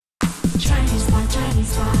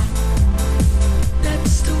Chinese pot.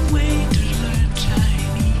 That's the way to learn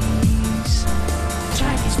Chinese.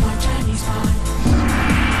 Chinese pot, Chinese pot.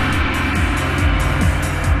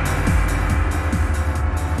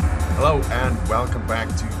 Hello and welcome back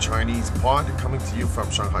to Chinese Pod, coming to you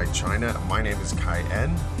from Shanghai, China. My name is Kai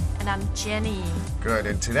En. And I'm Jenny. Good,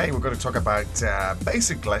 and today we're going to talk about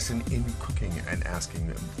basic lesson in cooking and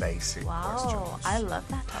asking basic questions. Wow, I love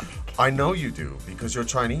that topic. I know you do, because you're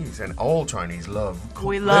Chinese, and all Chinese love cooking.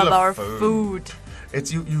 We love our food.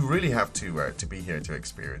 It's you really have to be here to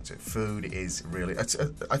experience it. Food is really.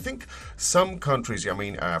 I think some countries. I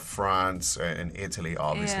mean, France and Italy,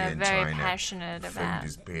 obviously, and very China. passionate about. Food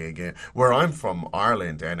is big. Where I'm from,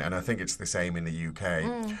 Ireland, and I think it's the same in the UK.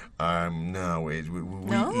 No, we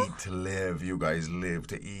eat to live. You guys live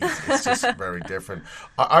to eat. It's just very different.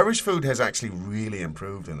 Irish food has actually really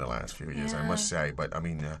improved in the last few years, I must say. But I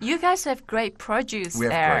mean, you guys have great produce we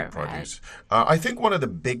there. have great produce. Right? I think one of the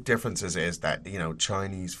big differences is that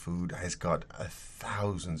Chinese food has got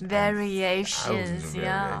thousands of variations,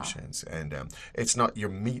 and it's not your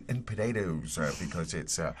meat and potatoes because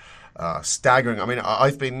it's staggering. I mean,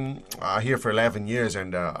 I've been here for 11 years,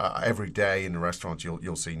 and every day in the restaurants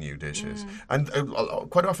you'll see new dishes, and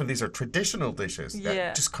quite often these are traditional dishes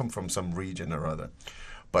that just come from some region or other.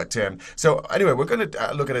 But so anyway, we're going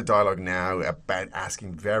to look at a dialogue now about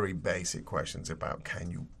asking very basic questions about can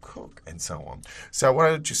you cook and so on. So why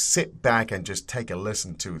don't you just sit back and just take a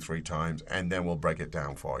listen 2 or 3 times, and then we'll break it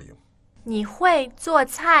down for you. 你会做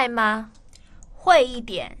菜吗？会一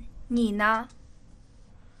点，你呢？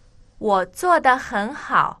我做得很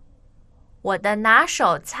好，我的拿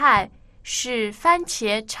手菜是番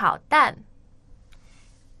茄炒蛋。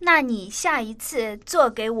那你下一次做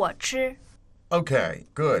给我吃。Okay,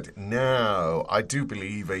 good. Now, I do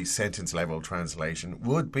believe a sentence-level translation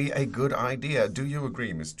would be a good idea. Do you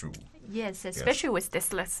agree, Miss Zhu? Yes, especially with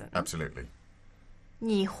this lesson. Absolutely.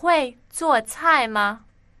 你会做菜吗？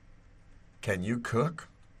 Can you cook?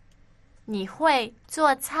 你会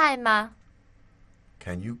做菜吗？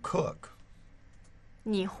 Can you cook?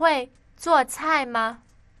 你会做菜吗？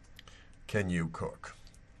 Can you cook?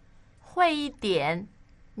 会一点，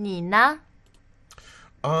你呢？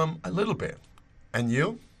 A little bit. And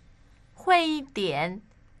you? 会一点，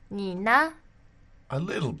你呢？ A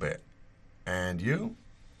little bit. And you?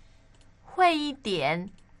 会一点，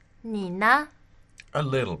你呢？ A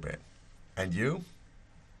little bit. And you?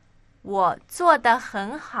 我做得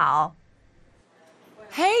很好。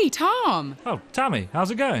 Hey, Tom! Oh, Tammy,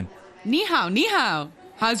 how's it going? Ni hao, ni hao.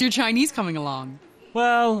 How's your Chinese coming along?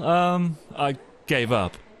 Well, I gave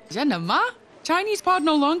up. 真的吗? Chinese pod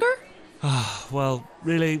no longer? Well,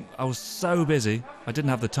 really, I was so busy, I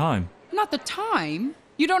didn't have the time. Not the time?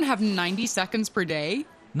 You don't have 90 seconds per day?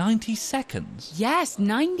 90 seconds? Yes,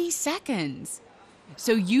 90 seconds.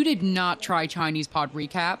 So you did not try Chinese Pod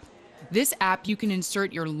Recap? This app, you can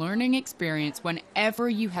insert your learning experience whenever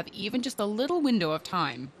you have even just a little window of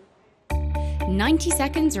time. 90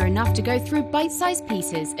 seconds are enough to go through bite-sized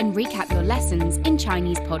pieces and recap your lessons in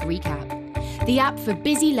Chinese Pod Recap, the app for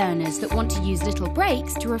busy learners that want to use little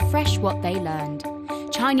breaks to refresh what they learned.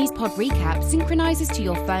 Chinese Pod Recap synchronizes to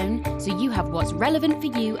your phone so you have what's relevant for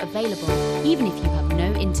you available even if you have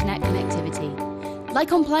no internet connectivity,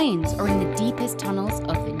 like on planes or in the deepest tunnels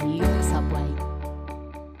of the New York subway.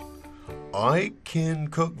 I can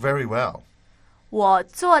cook very well. 我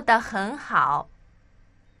做得很好。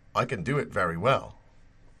 I can do it very well.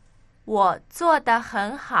 我做得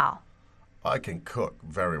很好。 I can cook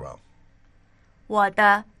very well. 我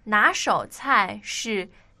的拿手菜是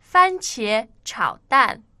番茄炒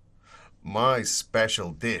蛋。 My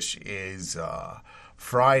special dish is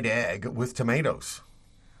fried egg with tomatoes.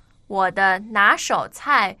 我的拿手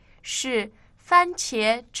菜是番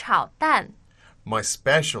茄炒蛋。 My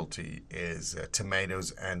specialty is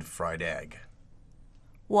tomatoes and fried egg.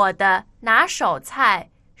 我的拿手菜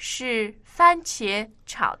是番茄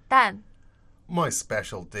炒蛋。 My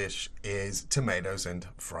special dish is tomatoes and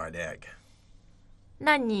fried egg.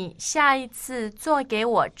 那你下一次做给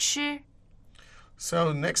我吃。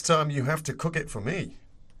 So next time you have to cook it for me.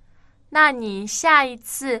 那你下一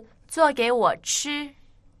次做给我吃。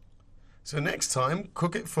 So next time,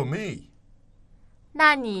 cook it for me.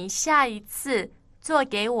 那你下一次做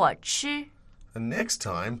给我吃。 And next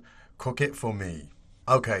time, cook it for me.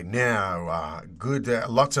 Okay, now, good,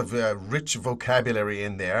 lots of rich vocabulary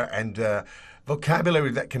in there, and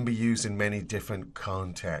vocabulary that can be used in many different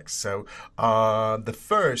contexts. So the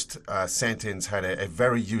first sentence had a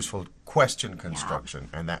very useful question construction,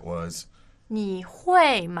 and that was? 你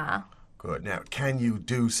会吗? Good. Now, can you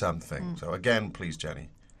do something? So again, please, Jenny.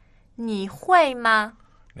 你会吗?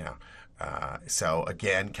 Now, So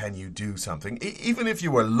again, can you do something? Even if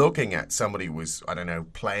you were looking at somebody who was, I don't know,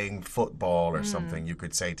 playing football or something, you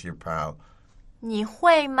could say to your pal, 你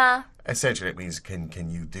会吗? Essentially, it means can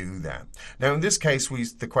you do that? Now, in this case,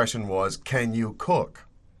 the question was, can you cook?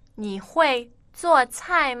 你会做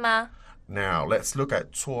菜吗? Now, let's look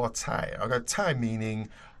at 做菜. Okay, 菜 meaning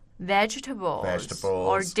vegetables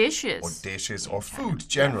or dishes. Or dishes or food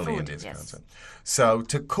generally in this yes. concept. So,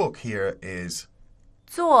 to cook here is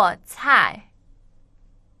做菜.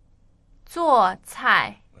 做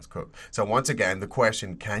菜. let's cook. So, once again, the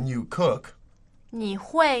question, can you cook? 你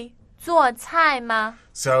会做菜吗?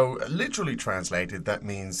 So, literally translated, that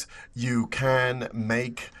means you can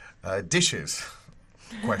make dishes.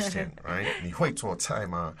 Question, right? 你会做菜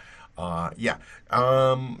吗? Yeah.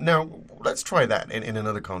 Now, let's try that in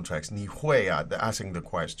another context. 你会 asking the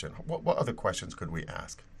question. What other questions could we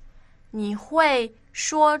ask? 你会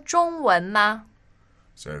说中文吗?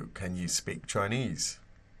 So, can you speak Chinese?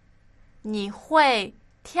 你会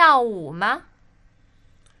跳舞吗?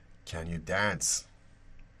 Can you dance?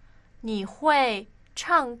 你会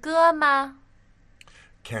唱歌吗?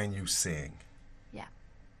 Can you sing? Yeah.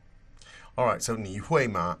 All right, so 你会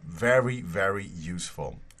吗? Very, very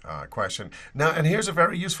useful question. Now, and here's a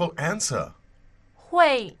very useful answer.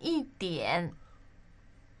 会一点.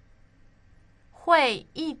 会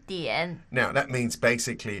一点. Now, that means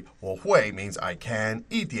basically, 我会 means I can,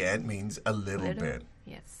 一点 means a little bit.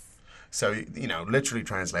 Yes. So, literally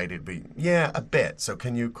translated be, yeah, a bit. So,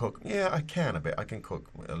 can you cook? Yeah, I can a bit. I can cook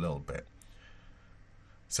a little bit.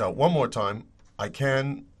 So, one more time. I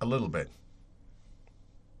can a little bit.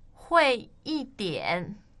 会一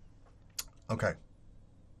点. Okay.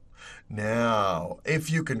 Now, if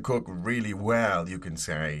you can cook really well, you can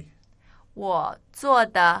say, 我做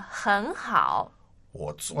得很好.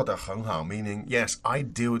 我做得很好, meaning, yes, I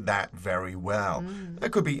do that very well.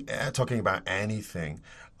 That could be talking about anything.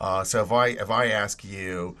 So if I ask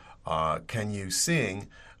you, can you sing?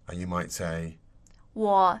 You might say,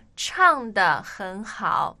 我唱得很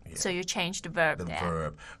好. So you change the verb the there.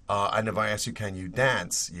 verb. And if I ask you, can you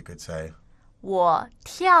dance? You could say, 我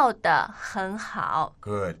跳得很好.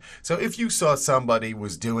 good. So if you saw somebody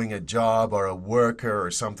was doing a job or a worker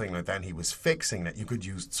or something like that, and he was fixing it, you could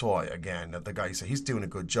use 做 again. The guy said, he's doing a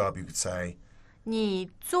good job. You could say, 你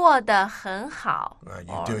做得很好.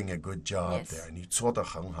 you're doing a good job yes. there. 你做得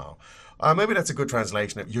很好. Maybe that's a good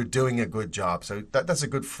translation of you're doing a good job. So that's a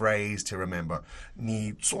good phrase to remember.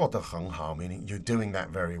 你做得很好, meaning you're doing that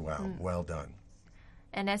very well. Well done.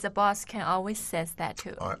 And as a boss can always says that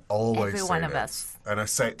to I always every say one of that. us. And I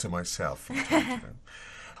say it to myself from time to time.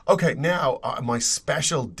 Okay, now my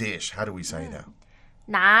special dish. How do we say that?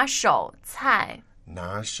 拿手菜.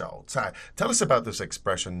 拿手菜. Tell us about this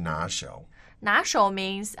expression, 拿手. 拿手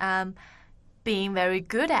means being very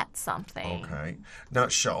good at something. Okay. Now,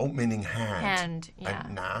 手 meaning hand. Hand, yeah.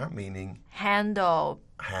 And 拿 meaning Handle.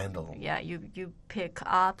 handle. Yeah, you pick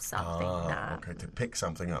up something. 拿. Okay, to pick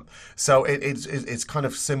something up. So it's kind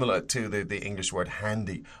of similar to the English word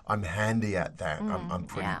handy. I'm handy at that. I'm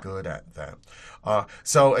pretty yeah. good at that.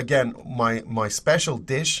 So again, my special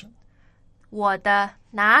dish, 我的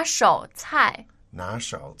拿手菜. 拿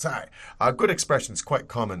手菜. Good expression. It's quite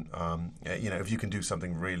common. If you can do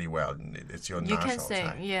something really well, it's your You 拿 can 手 say,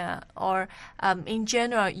 菜. yeah. Or in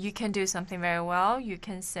general, you can do something very well. You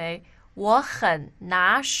can say, 我很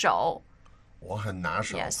拿手. 我很拿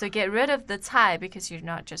手. Yeah, so get rid of the 菜 because you're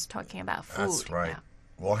not just talking about food. That's right. Yeah.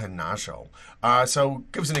 我很拿手. So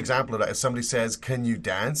give us an example of that. If somebody says, can you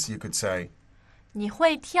dance? You could say, 你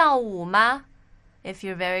会跳舞吗? If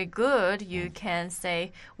you're very good, you can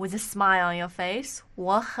say with a smile on your face,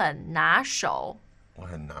 我很拿手. 我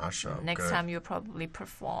很拿手. Next Good. time you'll probably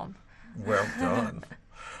perform. Well done.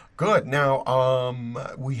 Good. Now,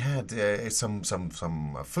 we had some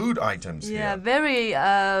food items Yeah, here. very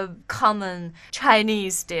common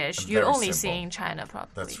Chinese dish. You Very only see simple. in China,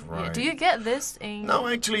 probably. That's Yeah. right. Do you get this in No,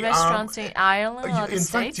 actually, restaurants in Ireland or the in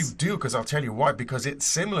fact, you States? do, because I'll tell you why. Because it's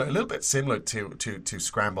similar, a little bit similar to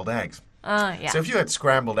scrambled eggs. Yeah. So if you had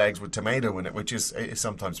scrambled eggs with tomato in it, which is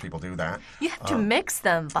sometimes people do that. You have to mix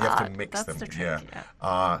them, but You have to mix that's them, the trick.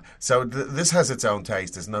 yeah. So this has its own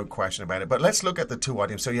taste. There's no question about it. But let's look at the two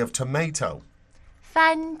items. So you have tomato.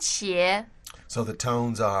 番茄, So the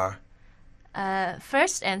tones are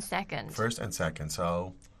first and second. first and second.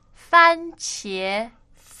 So 番茄,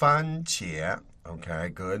 番茄. Okay,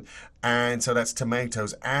 good. And so that's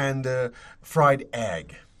tomatoes and fried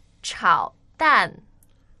egg. 炒蛋,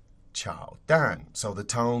 炒蛋. So the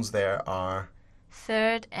tones there are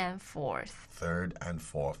third and fourth. third and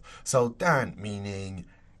fourth. So 蛋 meaning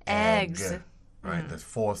Eggs. egg, right? The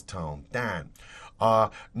fourth tone, 蛋.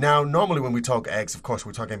 Now, normally when we talk eggs, of course,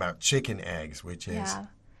 we're talking about chicken eggs, which is... Yeah.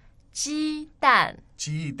 鸡蛋.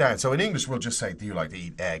 鸡蛋. So in English, we'll just say, do you like to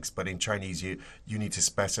eat eggs? But in Chinese, you need to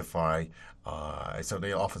specify. So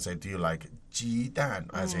they often say, do you like 鸡蛋?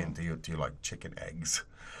 As in, do you like chicken eggs?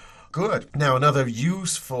 Good. Now, another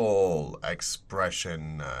useful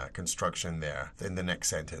expression, construction there in the next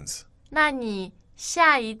sentence. 那你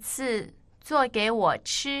下一次做给我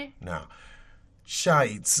吃. Now, 下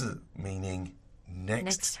一次 meaning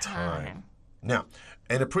next time. Now,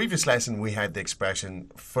 in the previous lesson, we had the expression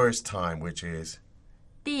first time, which is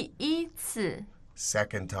第一次,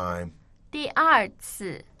 second time, 第二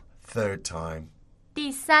次, third time,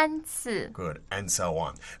 第三次. good, and so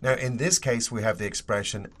on. Now, in this case, we have the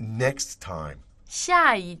expression next time.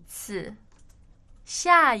 下一次,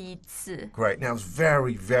 下一次. Great. Now, it's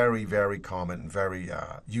very, very, very common, very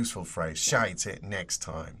useful phrase. 下一次, next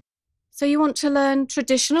time. So you want to learn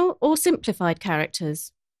traditional or simplified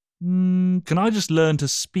characters? Can I just learn to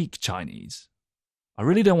speak Chinese? I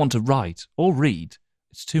really don't want to write or read.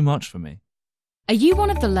 It's too much for me. Are you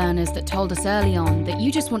one of the learners that told us early on that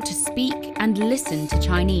you just want to speak and listen to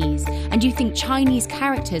Chinese and you think Chinese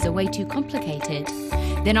characters are way too complicated?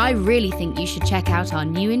 Then I really think you should check out our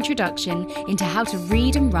new introduction into how to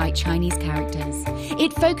read and write Chinese characters.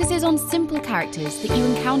 It focuses on simple characters that you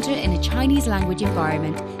encounter in a Chinese language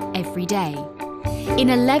environment every day. In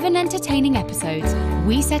 11 entertaining episodes,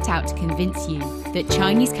 we set out to convince you that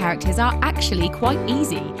Chinese characters are actually quite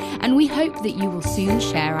easy, and we hope that you will soon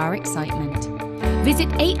share our excitement. Visit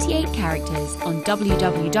 88 characters on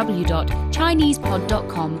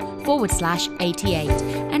www.chinesepod.com/88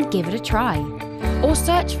 and give it a try. Or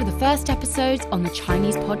search for the first episodes on the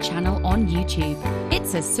Chinese Pod channel on YouTube.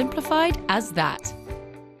 It's as simplified as that.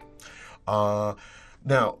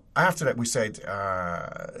 Now, after that, we said,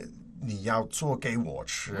 你要做给我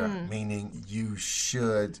吃, meaning you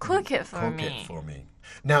should Cook it for me.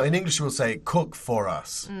 Now, in English, we'll say cook for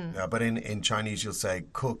us. But in Chinese, you'll say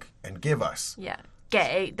cook and give us. Yeah.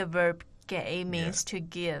 给, the verb 给 means to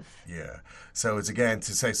give. Yeah. So it's again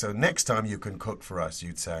to say, so next time you can cook for us,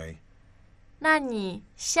 you'd say, 那你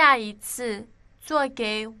下一次做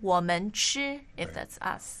给我们吃, if that's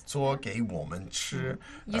us. 做给我们吃.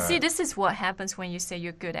 You see, this is what happens when you say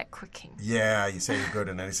you're good at cooking. Yeah, you say you're good,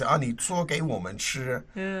 and then you say, 你做给我们吃.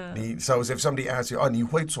 So if somebody asks you, 你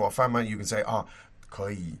会做饭吗? You can say, 可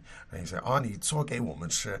以. And you say, 你做给我们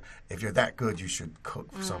吃. If you're that good, you should cook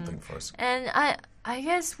something for us. And I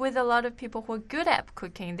guess with a lot of people who are good at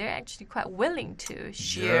cooking, they're actually quite willing to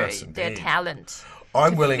share their talent.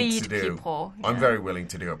 I'm willing feed to do. People, I'm very willing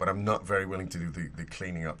to do it, but I'm not very willing to do the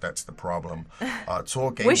cleaning up. That's the problem.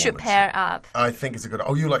 We should pair up. I think it's a good.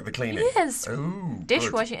 Oh, you like the cleaning? Yes. Ooh,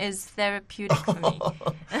 dishwashing is therapeutic for me.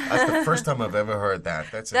 That's the first time I've ever heard that.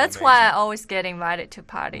 That's amazing. Why I always get invited to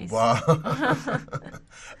parties. Wow.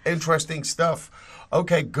 Interesting stuff.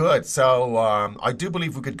 Okay, good. So I do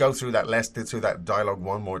believe we could go through that dialogue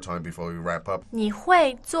one more time before we wrap up. 你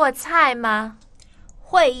会做菜吗？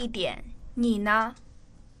会一点，你呢？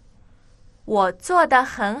我做得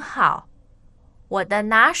很好，我的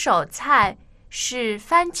拿手菜是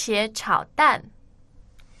番茄炒蛋。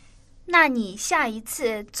那你下一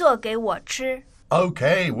次做给我吃。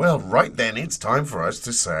Okay, well, right then, it's time for us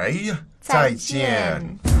to say 再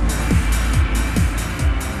见.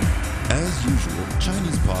 As usual,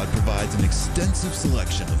 ChinesePod provides an extensive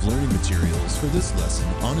selection of learning materials for this lesson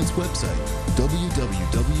on its website,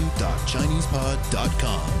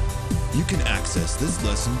 www.chinesepod.com. You can access this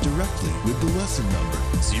lesson directly with the lesson number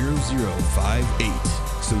 0058.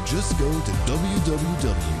 So just go to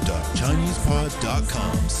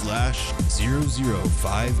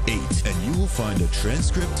www.chinesepod.com/0058 and you will find a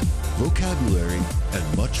transcript, vocabulary,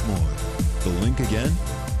 and much more. The link again?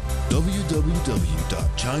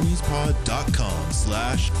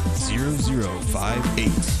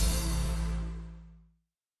 www.chinesepod.com/0058.